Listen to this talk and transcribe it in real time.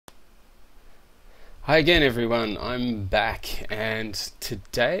Hi again, everyone. I'm back, and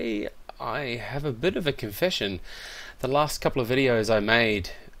today I have a bit of a confession. The last couple of videos I made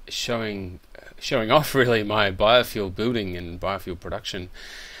showing off really my biofuel building and biofuel production.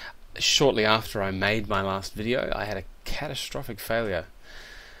 Shortly after I made my last video, I had a catastrophic failure.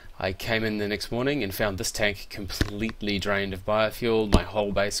 I came in the next morning and found this tank completely drained of biofuel, my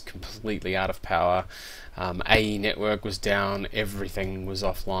whole base completely out of power, AE network was down, everything was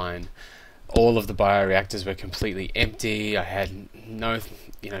offline. All of the bioreactors were completely empty. I had no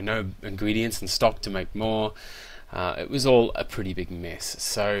ingredients in stock to make more. It was all a pretty big mess.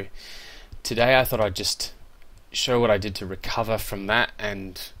 So today I thought I'd just show what I did to recover from that,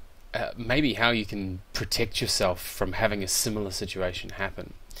 and maybe how you can protect yourself from having a similar situation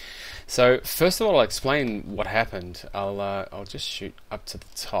happen. So first of all, I'll explain what happened. I'll just shoot up to the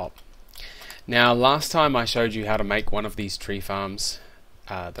top. Now, last time I showed you how to make one of these tree farms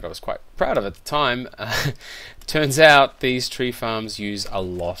that I was quite proud of at the time. Turns out these tree farms use a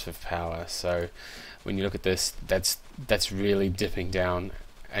lot of power, so when you look at this, that's really dipping down,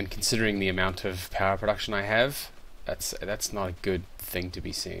 and considering the amount of power production I have, that's not a good thing to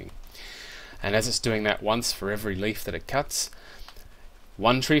be seeing. And as it's doing that once for every leaf that it cuts,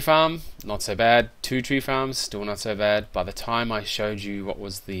 one tree farm, not so bad. Two tree farms, still not so bad. By the time I showed you what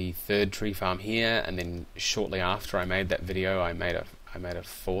was the third tree farm here, and then shortly after I made that video, I made a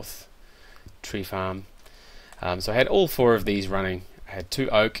fourth tree farm. So I had all four of these running. I had two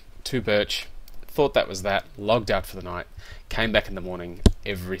oak, two birch, thought that was that, logged out for the night, came back in the morning,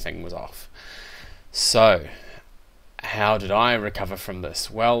 everything was off. So, how did I recover from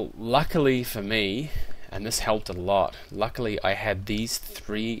this? Well, luckily for me, and this helped a lot, luckily I had these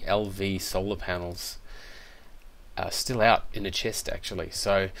 3 LV solar panels still out in a chest actually.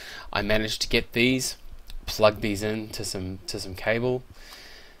 So I managed to get these, plug these in to some cable.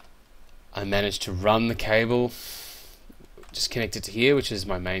 I managed to run the cable, just connect it to here, which is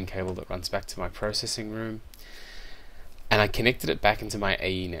my main cable that runs back to my processing room, and I connected it back into my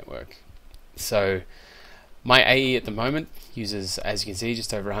AE network. So my AE at the moment uses, as you can see,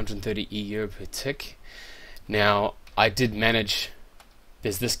 just over 130 EU per tick. Now I did manage,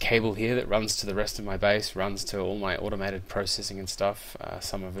 there's this cable here that runs to the rest of my base, runs to all my automated processing and stuff,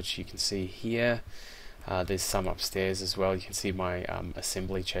 some of which you can see here. There's some upstairs as well. You can see my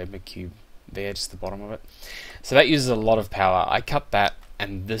assembly chamber cube there, just the bottom of it. So that uses a lot of power. I cut that,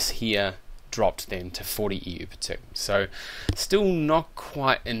 and this here dropped then to 40 EU per tick. So still not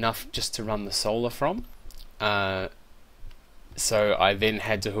quite enough just to run the solar from. So I then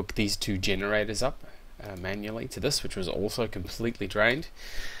had to hook these two generators up manually to this, which was also completely drained.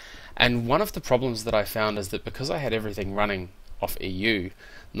 And one of the problems that I found is that because I had everything running off EU,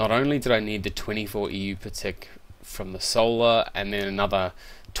 not only did I need the 24 EU per tick from the solar and then another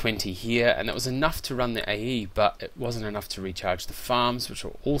 20 here, and that was enough to run the AE, but it wasn't enough to recharge the farms, which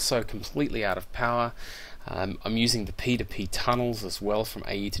were also completely out of power. I'm using the P2P tunnels as well from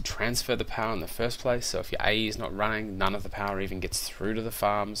AE to transfer the power in the first place, so if your AE is not running, none of the power even gets through to the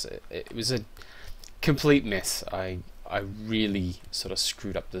farms. It was a complete mess. I really sort of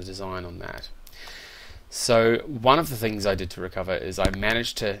screwed up the design on that. So one of the things I did to recover is I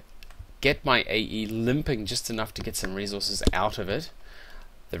managed to get my AE limping just enough to get some resources out of it.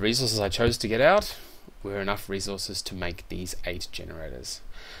 The resources I chose to get out were enough resources to make these 8 generators.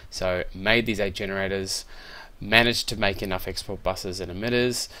 So made these 8 generators, managed to make enough export buses and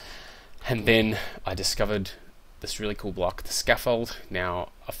emitters, and then I discovered this really cool block, the scaffold. Now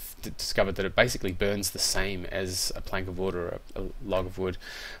I've discovered that it basically burns the same as a plank of wood or a log of wood,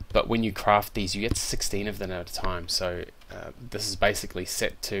 but when you craft these you get 16 of them at a time. So this is basically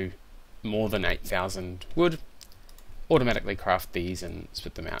set to more than 8,000 wood. Automatically craft these and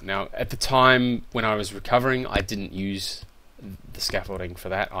spit them out. Now at the time when I was recovering, I didn't use the scaffolding for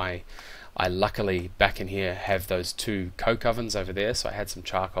that. I luckily back in here have those 2 coke ovens over there, so I had some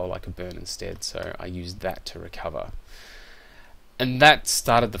charcoal I could burn instead, so I used that to recover. And that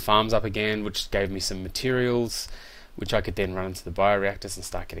started the farms up again, which gave me some materials which I could then run into the bioreactors and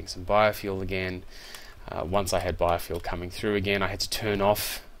start getting some biofuel again. Once I had biofuel coming through again, I had to turn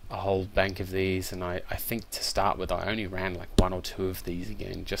off a whole bank of these, and I think to start with I only ran like 1 or 2 of these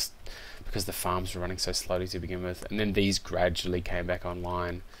again, just because the farms were running so slowly to begin with, and then these gradually came back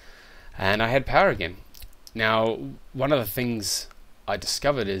online and I had power again. Now one of the things I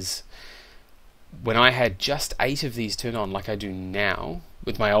discovered is when I had just 8 of these turned on, like I do now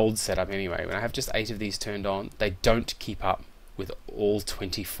with my old setup anyway, when I have just 8 of these turned on, they don't keep up with all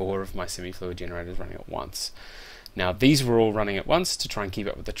 24 of my semi-fluid generators running at once. Now these were all running at once to try and keep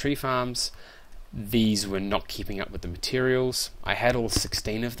up with the tree farms, these were not keeping up with the materials. I had all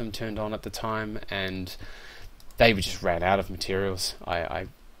 16 of them turned on at the time, and they just ran out of materials.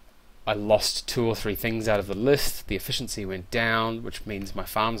 I lost 2 or 3 things out of the list. The efficiency went down, which means my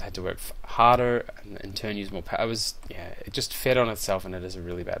farms had to work harder and in turn use more power. It just fed on itself, and it is a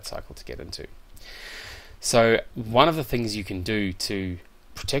really bad cycle to get into. So one of the things you can do to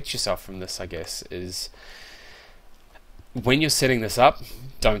protect yourself from this, I guess, is when you're setting this up,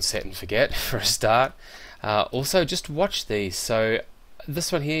 don't set and forget for a start. Also, just watch these. So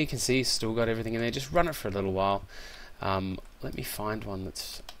this one here, you can see, still got everything in there. Just run it for a little while. Let me find one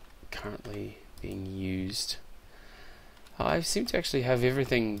that's currently being used. I seem to actually have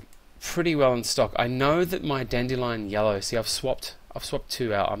everything pretty well in stock. I know that my dandelion yellow, see, I've swapped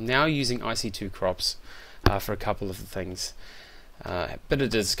 2 out. I'm now using IC2 crops for a couple of the things. A bit of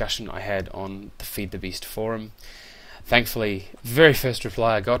discussion I had on the Feed the Beast forum. Thankfully, very first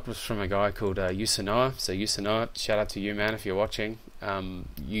reply I got was from a guy called Usanoa. So Usanoa, shout out to you, man, if you're watching.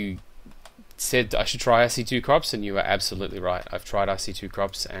 You said I should try IC2 crops, and you were absolutely right. I've tried IC2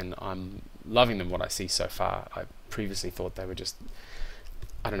 crops, and I'm loving them, what I see so far. I previously thought they were just,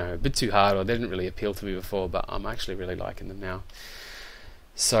 I don't know, a bit too hard, or they didn't really appeal to me before, but I'm actually really liking them now.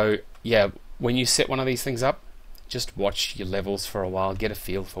 So yeah, when you set one of these things up, just watch your levels for a while, get a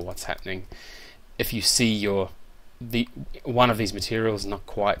feel for what's happening. If you see one of these materials not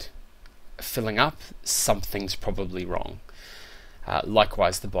quite filling up, something's probably wrong.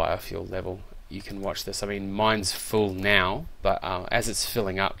 Likewise, the biofuel level. You can watch this. I mean, mine's full now, but as it's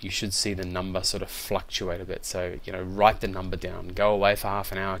filling up, you should see the number sort of fluctuate a bit. So, write the number down, go away for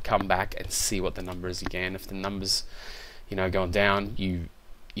half an hour, come back and see what the number is again. If the number's, going down, you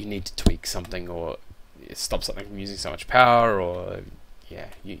need to tweak something, or stop something from using so much power, or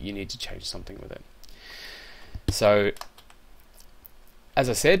you need to change something with it. So, as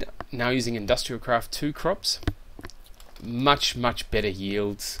I said, now using Industrial Craft 2 crops, much better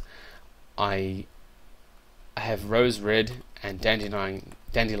yields. I have rose red and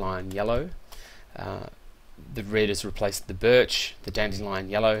dandelion yellow. The red has replaced the birch. The dandelion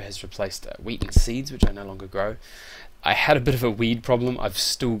yellow has replaced wheat and seeds, which I no longer grow. I had a bit of a weed problem. I've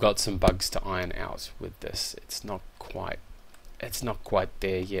still got some bugs to iron out with this. It's not quite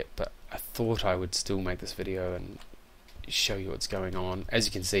there yet, but I thought I would still make this video and show you what's going on. As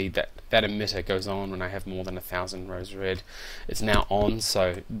you can see, that emitter goes on when I have more than 1,000 rose red. It's now on,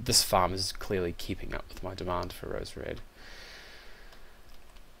 so this farm is clearly keeping up with my demand for rose red.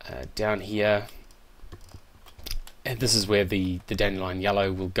 Down here, and this is where the dandelion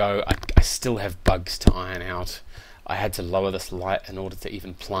yellow will go. I still have bugs to iron out. I had to lower this light in order to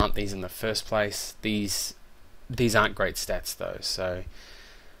even plant these in the first place. These aren't great stats though, so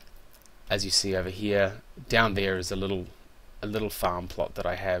as you see over here, down there is a little farm plot that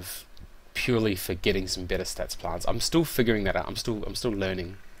I have purely for getting some better stats plants. I'm still figuring that out. I'm still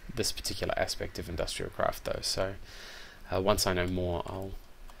learning this particular aspect of Industrial Craft though. So once I know more,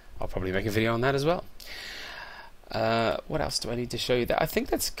 I'll probably make a video on that as well. What else do I need to show you? I think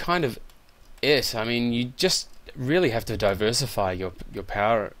that's kind of it. I mean, you just really have to diversify your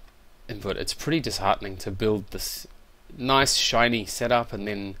power input. It's pretty disheartening to build this nice shiny setup and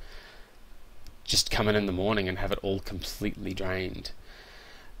then just come in the morning and have it all completely drained.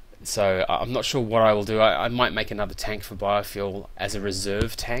 So I'm not sure what I will do. I might make another tank for biofuel as a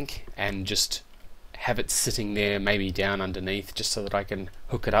reserve tank and just have it sitting there, maybe down underneath, just so that I can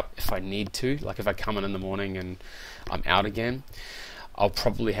hook it up if I need to. Like if I come in the morning and I'm out again. I'll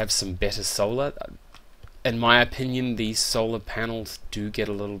probably have some better solar. In my opinion, these solar panels do get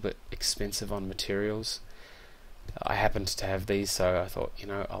a little bit expensive on materials. I happened to have these, so I thought,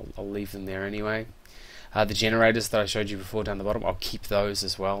 I'll leave them there anyway. The generators that I showed you before down the bottom, I'll keep those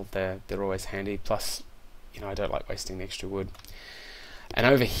as well. They're always handy. Plus, I don't like wasting the extra wood. And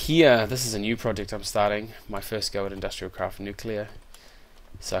over here, this is a new project I'm starting. My first go at Industrial Craft Nuclear.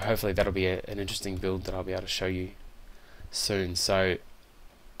 So hopefully that'll be an interesting build that I'll be able to show you soon. So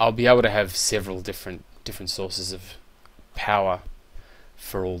I'll be able to have several different sources of power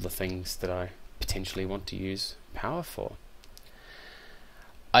for all the things that I potentially want to use power for.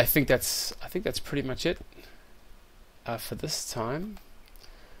 I think that's pretty much it for this time.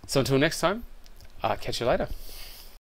 So until next time, I'll catch you later.